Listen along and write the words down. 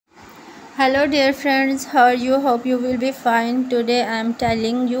Hello dear friends, how are you? Hope you will be fine. Today I am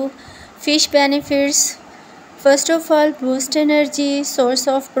telling you fish benefits. First of all, boost energy, source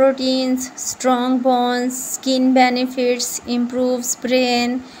of proteins, strong bones, skin benefits, improves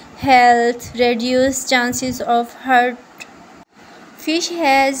brain health, reduce chances of heart. Fish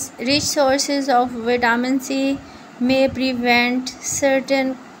has rich sources of vitamin C, may prevent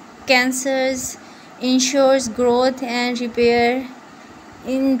certain cancers, ensures growth and repair,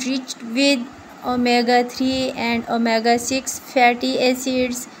 enriched with omega-3 and omega-6 fatty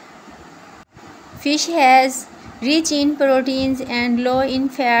acids. Fish has rich in proteins and low in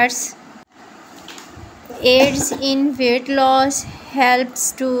fats, aids in weight loss,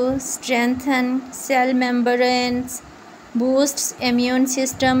 helps to strengthen cell membranes, boosts immune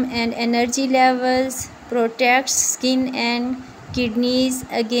system and energy levels, protects skin and kidneys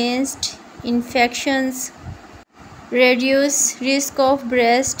against infections, reduce risk of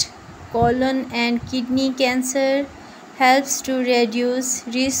breast, colon and kidney cancer, helps to reduce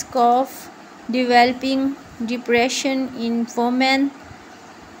risk of developing depression in women,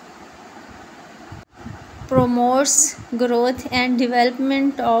 promotes growth and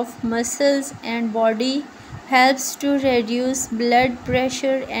development of muscles and body, helps to reduce blood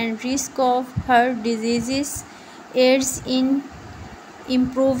pressure and risk of heart diseases, aids in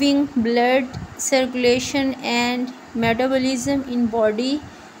improving blood circulation and metabolism in body,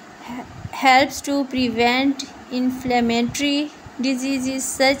 helps to prevent inflammatory diseases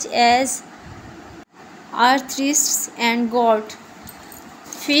such as arthritis and gout.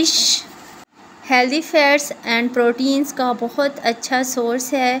 Fish healthy fats and proteins का बहुत अच्छा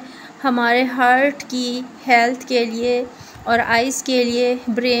source है हमारे heart की health के लिए और eyes के लिए,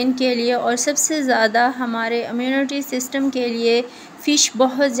 ब्रेन के लिए और सबसे ज़्यादा हमारे इम्यूनिटी सिस्टम के लिए फ़िश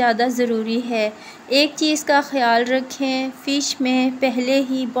बहुत ज़्यादा ज़रूरी है। एक चीज़ का ख़याल रखें, फ़िश में पहले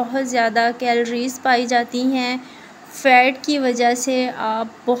ही बहुत ज़्यादा कैलोरीज़ पाई जाती हैं। फ़ैट की वजह से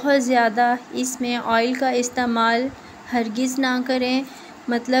आप बहुत ज़्यादा इसमें ऑयल का इस्तेमाल हरगिज़ ना करें।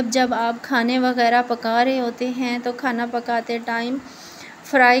 मतलब जब आप खाने वगैरह पका रहे होते हैं तो खाना पकाते टाइम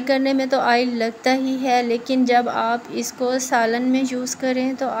फ्राई करने में तो ऑयल लगता ही है, लेकिन जब आप इसको सालन में यूज़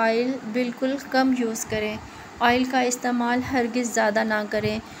करें तो ऑयल बिल्कुल कम यूज़ करें। ऑयल का इस्तेमाल हरगिज़ ज़्यादा ना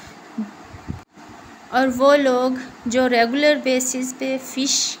करें। और वो लोग जो रेगुलर बेसिस पे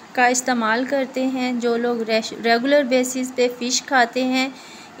फ़िश का इस्तेमाल करते हैं, जो लोग रेगुलर बेसिस पे फ़िश खाते हैं,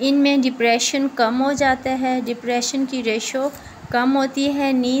 इनमें डिप्रेशन कम हो जाता है, डिप्रेशन की रेशो कम होती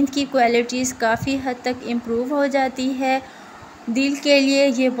है, नींद की क्वालिटीज़ काफ़ी हद तक इम्प्रूव हो जाती है। दिल के लिए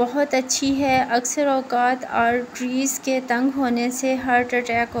ये बहुत अच्छी है। अक्सर औक़ात आर्टरीज़ के तंग होने से हार्ट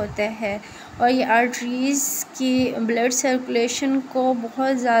अटैक होता है और ये आर्टरीज़ की ब्लड सर्कुलेशन को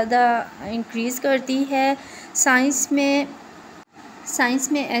बहुत ज़्यादा इंक्रीज़ करती है। साइंस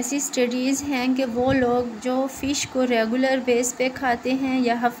में ऐसी स्टडीज़ हैं कि वो लोग जो फ़िश को रेगुलर बेस पे खाते हैं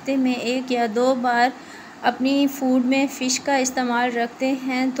या हफ़्ते में 1 या 2 बार अपनी फ़ूड में फ़िश का इस्तेमाल रखते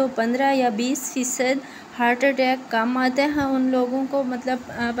हैं तो 15 या 20% हार्ट अटैक कम आता है उन लोगों को। मतलब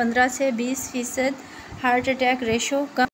 15 से 20% हार्ट अटैक रेशो कम